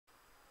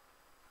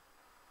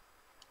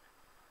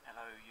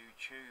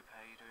YouTube, how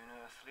you doing,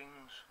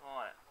 Earthlings?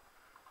 Right,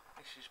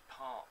 this is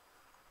what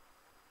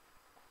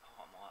part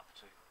am I up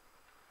to?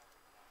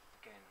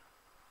 Again,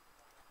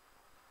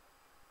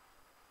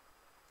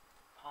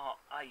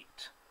 part 8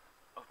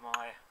 of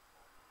my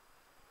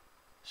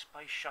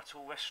Space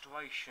Shuttle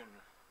restoration,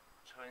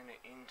 finally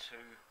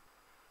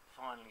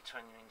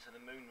turning it into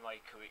the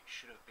Moonraker it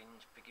should have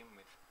been to begin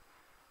with.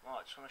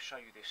 Right, just want to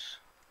show you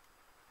this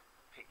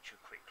picture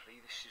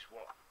quickly. This is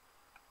what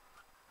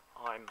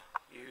I'm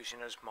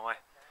using as my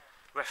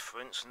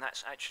reference, and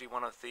that's actually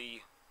one of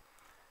the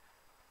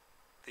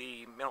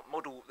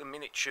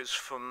miniatures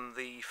from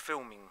the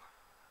filming.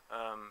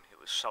 It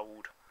was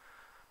sold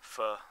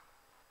for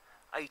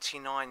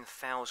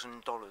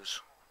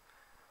 $89,000,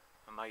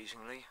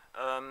 amazingly.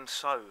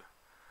 So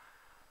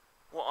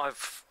what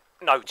I've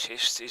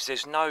noticed is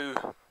there's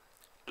no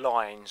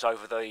lines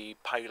over the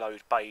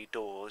payload bay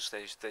doors.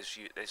 There's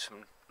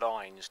some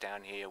lines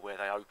down here where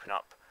they open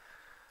up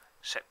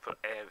separate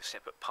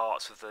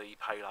parts of the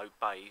payload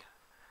bay,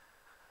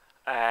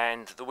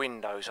 and the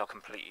windows are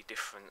completely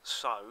different.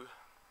 So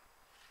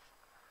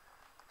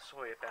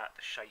sorry about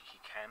the shaky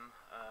cam.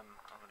 I'm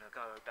going to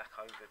go back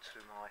over to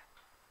the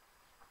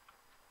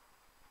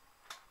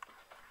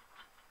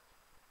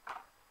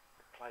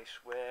place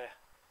where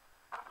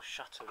the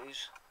shuttle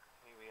is.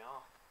 Here we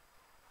are,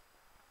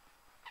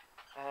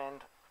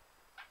 and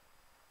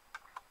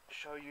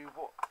show you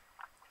what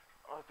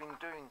I've been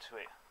doing to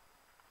it.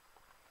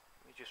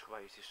 Let me just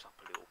raise this up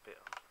a little bit.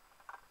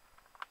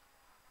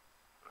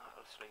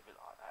 Let's leave it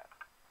like that.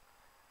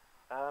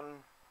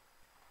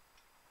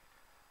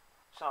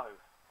 So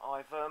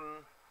I've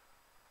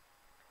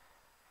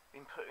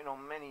been putting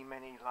on many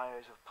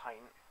layers of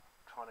paint,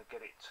 trying to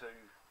get it to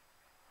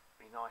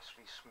be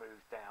nicely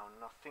smoothed down,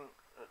 and I think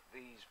that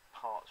these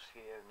parts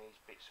here and these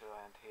bits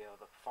around here are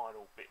the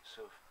final bits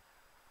of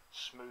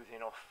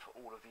smoothing off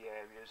all of the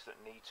areas that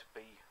need to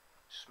be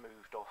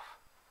smoothed off,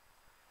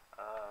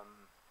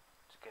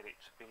 to get it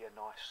to be a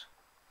nice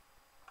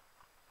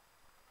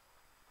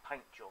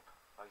paint job,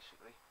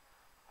 basically.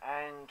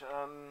 And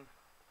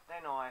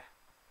then I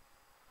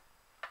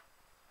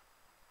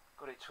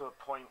got it to a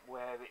point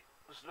where it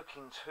was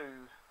looking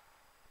too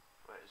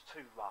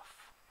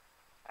rough,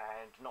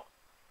 and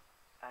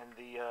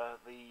the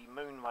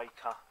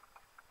Moonraker,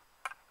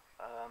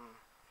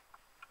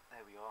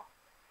 there we are.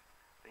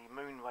 The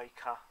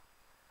Moonraker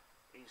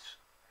is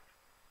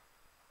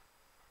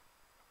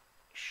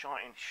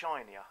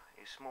shinier.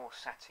 It's more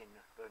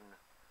satin than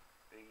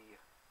the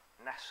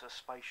NASA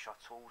Space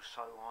Shuttle,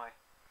 so I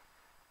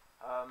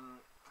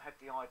had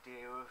the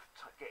idea of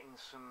getting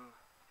some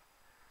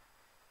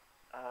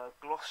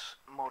gloss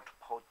Mod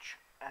Podge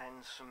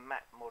and some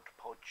matte Mod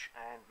Podge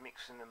and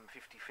mixing them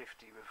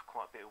 50-50 with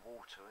quite a bit of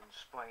water and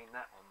spraying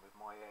that on with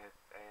my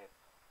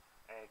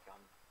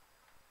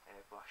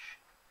airbrush,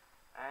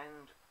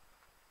 and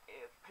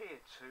it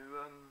appeared to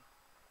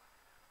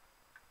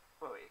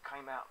well, it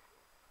came out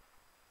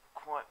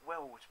quite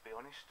well, to be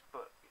honest,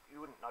 but you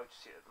wouldn't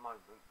notice it at the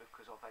moment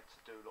because I've had to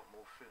do a lot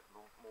more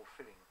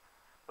filling.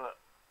 But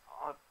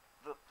I've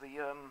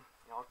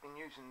been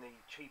using the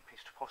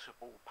cheapest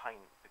possible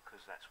paint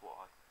because that's what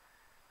I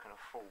can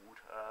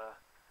afford.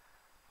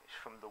 It's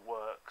from the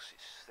works.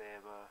 It's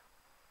their in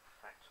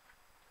fact,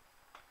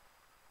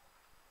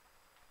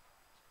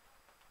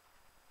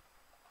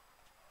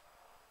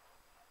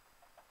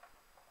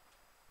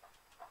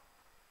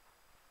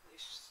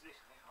 this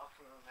I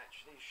can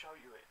actually show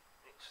you it.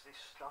 It's this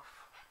stuff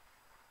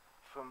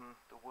from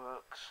the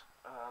works.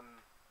 £2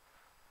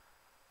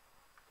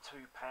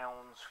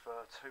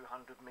 for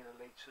 200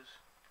 millilitres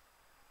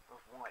of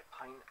white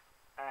paint,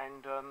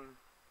 and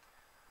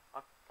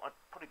I've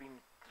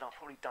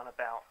probably done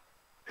about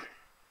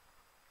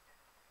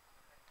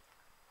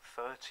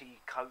 30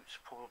 coats,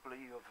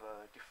 probably of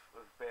no,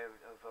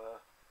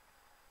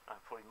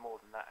 probably more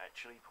than that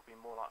actually, probably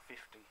more like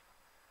 50,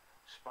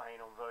 spraying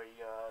on very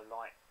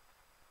light,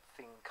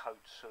 thin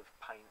coats of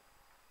paint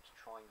to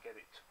try and get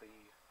it to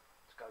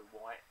go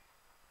white.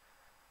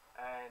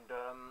 And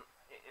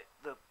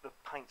the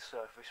paint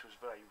surface was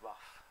very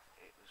rough.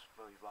 It was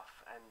very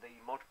rough, and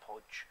the Mod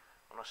Podge,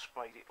 when I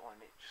sprayed it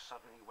on, it just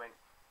suddenly went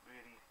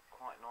really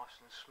quite nice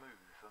and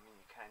smooth. I mean,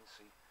 you can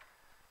see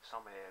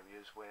some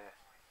areas where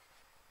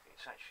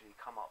it's actually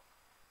come up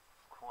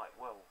quite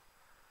well.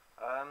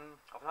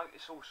 I've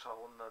noticed also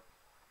on the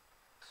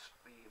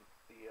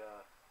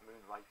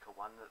Moonraker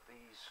one that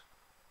these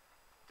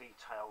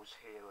details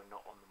here are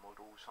not on the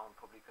model, so I'm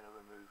probably going to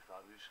remove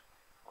those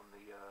on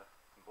the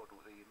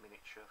model, the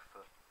miniature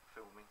for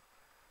filming.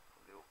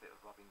 A little bit of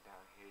rubbing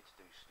down here to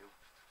do still.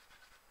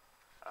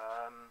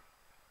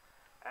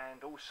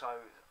 And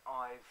also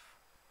I've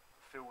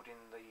filled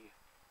in the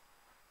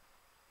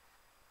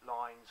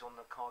lines on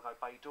the cargo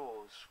bay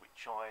doors,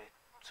 which I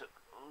took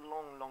a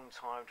long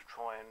time to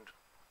try and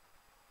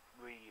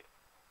redo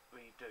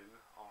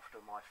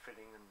after my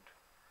filling and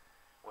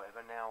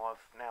whatever. Now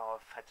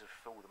I've had to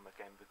fill them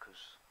again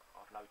because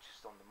I've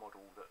noticed on the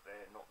model that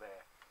they're not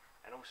there.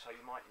 And also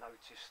you might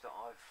notice that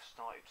I've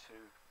started to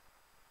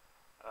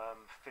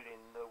fill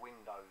in the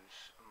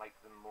windows and make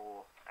them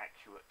more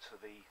accurate to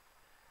the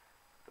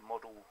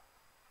model,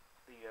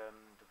 the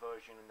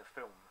version in the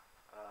film.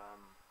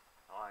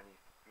 I only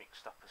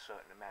mixed up a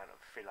certain amount of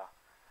filler,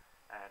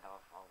 and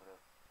I'm going to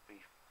be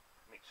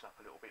mixing up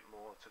a little bit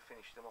more to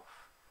finish them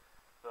off.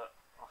 But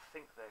I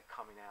think they're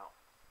coming out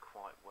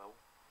quite well.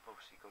 I've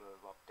obviously got to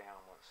rub down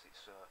once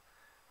it's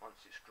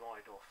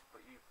dried off.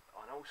 But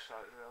and also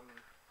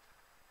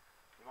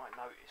you might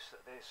notice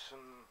that there's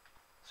some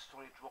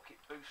solid rocket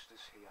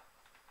boosters here.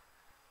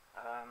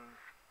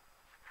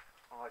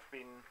 I've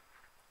been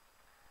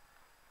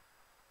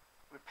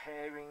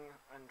repairing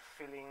and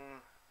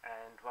filling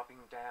and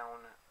rubbing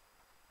down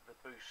the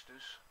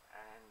boosters,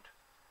 and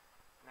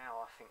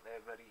now I think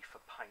they're ready for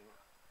paint.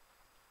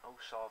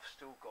 Also, I've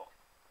still got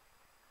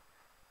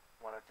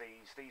one of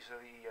these. These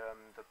are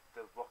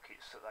the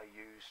rockets that they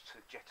use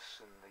to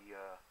jettison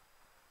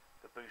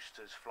the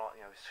boosters,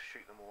 to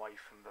shoot them away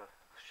from the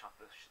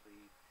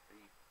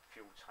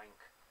fuel tank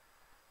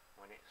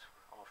when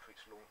after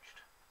it's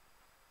launched,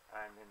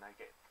 and then they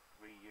get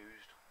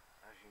reused,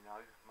 as you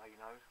may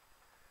know.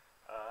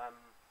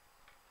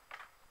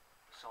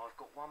 So I've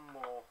got one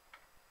more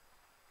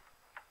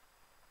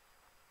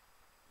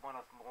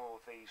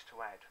of these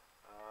to add.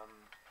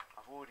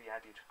 I've already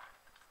added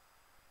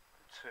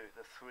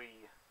the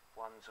three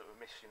ones that were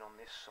missing on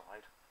this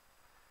side,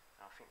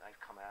 and I think they've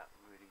come out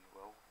really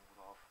well.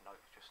 Although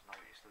I've just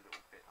noticed a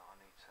little bit that I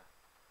need to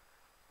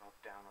rub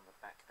down on the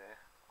back there.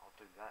 I'll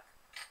do that.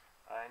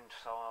 And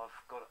so I've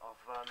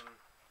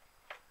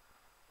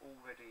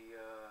already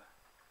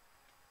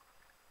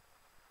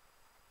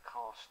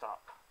cast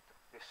up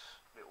this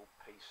little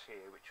piece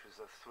here, which was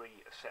a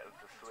set of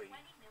the three. 20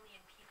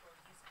 million people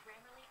use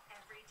Grammarly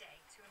every day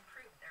to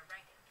improve their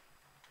writing.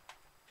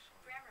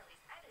 Grammarly's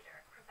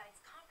editor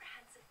provides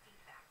comprehensive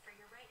feedback for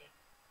your writing.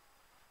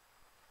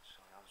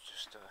 Sorry, I was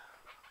just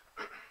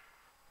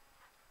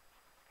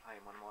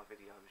playing one of my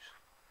videos.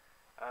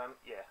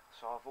 Yeah,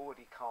 so I've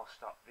already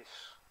cast up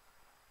this.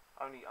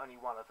 Only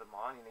one of them.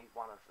 I only need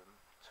one of them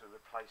to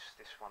replace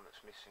this one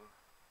that's missing.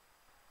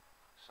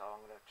 So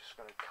I'm just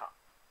going to cut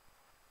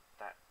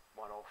that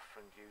one off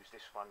and use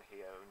this one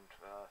here and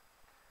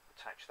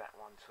attach that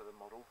one to the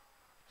model,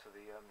 to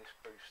the this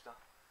booster.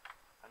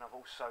 And I've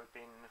also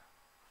been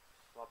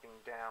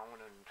rubbing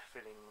down and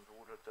filling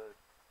all of the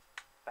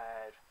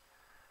bad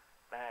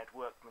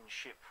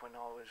workmanship when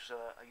I was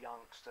a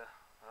youngster,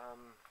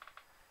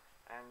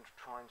 and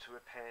trying to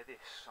repair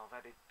this. I've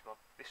added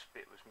this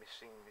bit was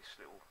missing. This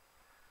little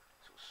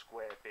sort of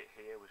square bit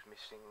here was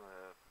missing.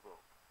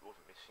 Well, it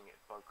wasn't missing, it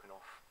had broken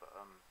off, but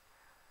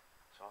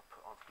so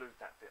I've glued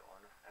that bit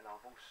on, and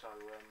I've also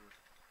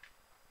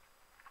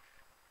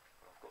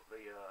I've got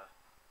the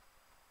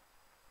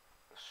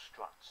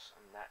struts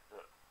and that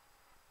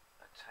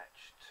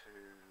attach to.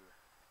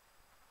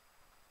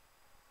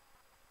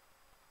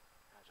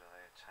 How do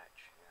they attach?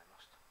 Yeah,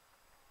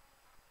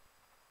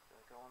 do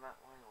they go on that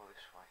way or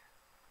this way?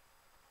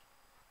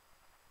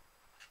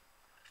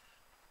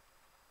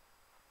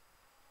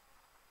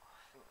 I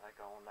think they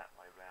go on that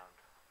way round.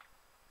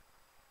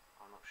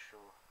 I'm not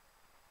sure.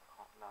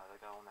 No, they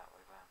go on that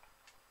way round,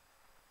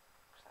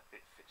 because that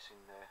bit fits in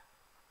there,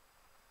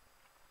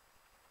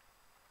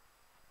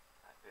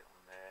 that bit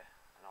on there,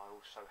 and I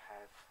also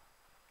have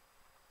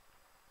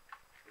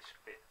this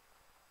bit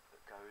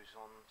that goes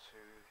on to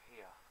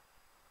here.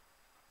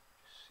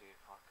 Just see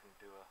if I can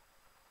do a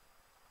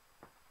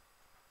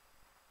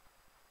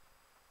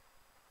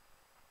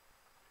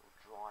little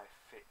dry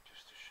fit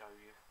just to show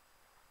you.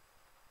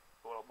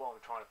 What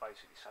I'm trying to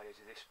basically say is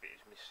this bit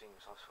is missing,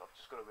 so I've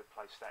just got to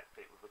replace that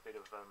bit with a bit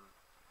of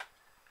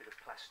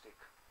plastic,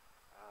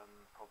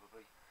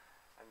 probably,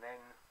 and then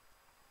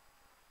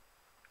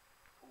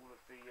all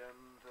of the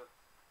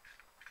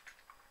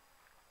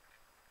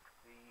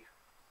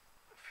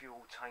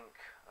fuel tank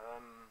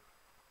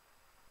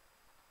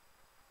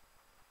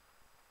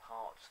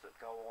parts that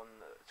go on,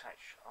 that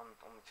attach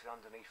to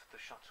underneath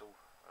the shuttle,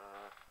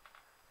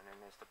 and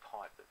then there's the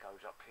pipe that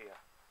goes up here.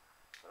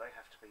 So they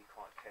have to be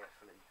quite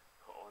carefully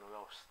put on, or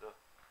else the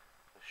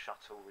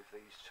shuttle with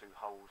these two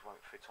holes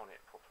won't fit on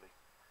it properly.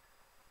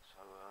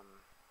 So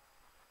I'm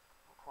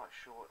quite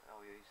sure.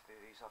 Oh, yeah,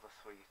 these other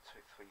three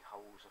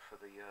holes are for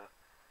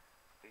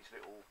these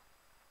little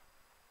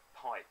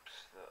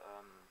pipes that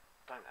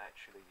don't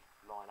actually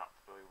line up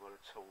very well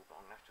at all. But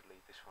I'm going to have to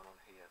leave this one on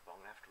here. But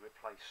I'm going to have to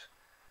replace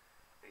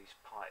these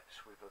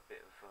pipes with a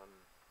bit of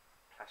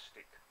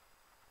plastic.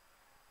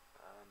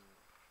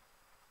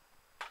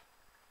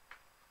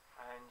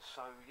 And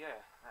so yeah,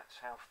 that's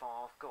how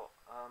far I've got.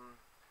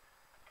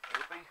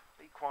 It'll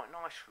be quite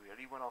nice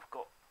really when I've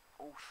got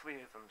all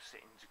three of them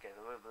sitting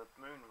together, the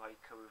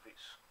Moonraker with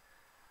its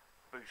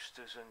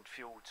boosters and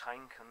fuel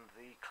tank, and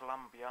the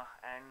Columbia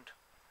and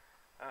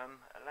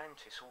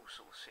Atlantis all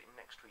sort of sitting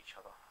next to each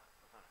other.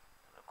 I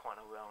don't quite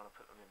know where I'm going to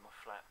put them in my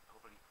flat.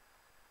 Probably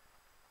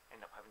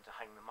end up having to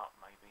hang them up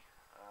maybe.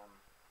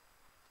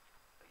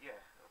 But yeah,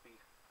 it'll be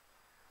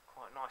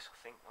quite nice I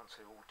think once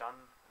they're all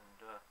done, and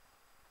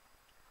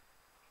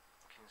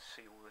can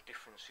see all the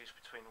differences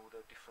between all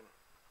the different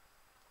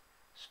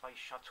space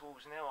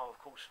shuttles. There are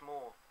of course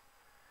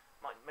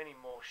many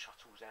more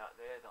shuttles out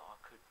there that I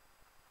could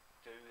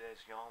do.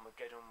 There's the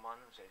Armageddon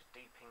ones, there's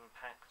Deep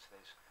Impact,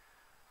 there's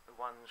the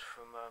ones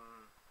from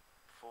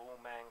For All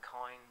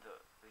Mankind, the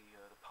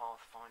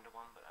Pathfinder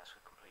one, but that's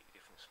a completely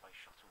different space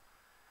shuttle.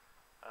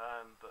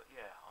 But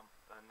yeah,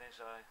 and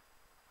there's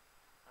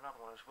another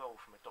one as well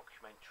from a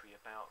documentary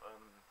about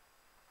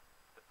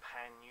the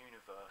Pan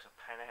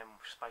Am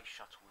Space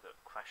Shuttle that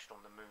crashed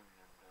on the moon,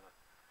 and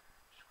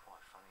it's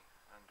quite funny.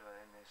 And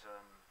then there's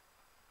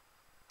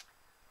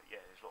yeah,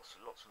 there's lots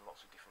and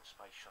lots of different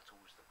space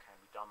shuttles that can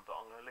be done, but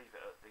I'm going to leave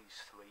it at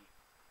these three.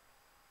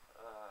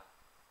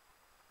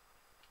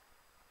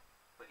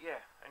 But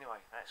yeah,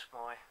 anyway, that's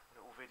my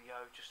little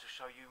video just to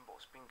show you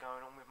what's been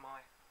going on with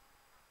my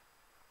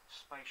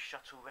space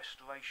shuttle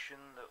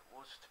restoration that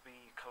was to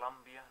be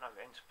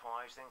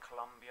Enterprise, then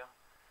Columbia,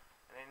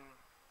 and then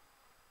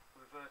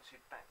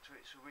reverted back to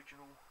its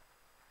original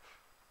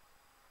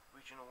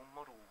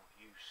model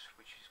use,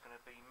 which is going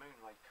to be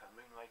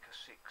Moonraker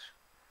 6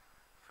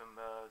 from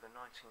the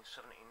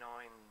 1979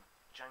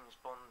 James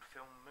Bond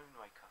film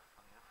Moonraker,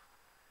 funny enough.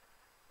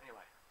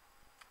 Anyway,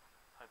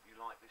 hope you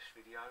like this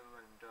video,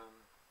 and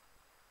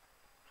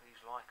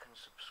please like and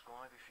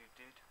subscribe if you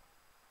did,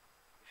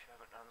 if you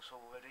haven't done so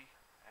already,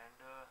 and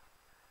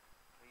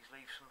please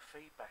leave some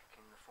feedback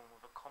in the form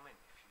of a comment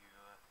if you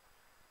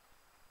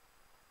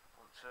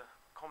want to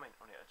comment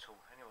on it at all.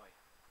 Anyway,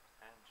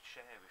 and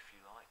share if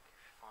you like, if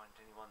you find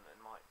anyone that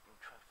might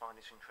find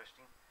this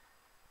interesting.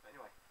 But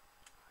anyway,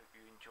 hope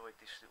you enjoyed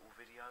this little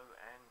video,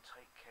 and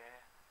take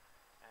care,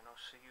 and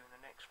I'll see you in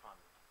the next one.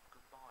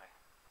 Goodbye.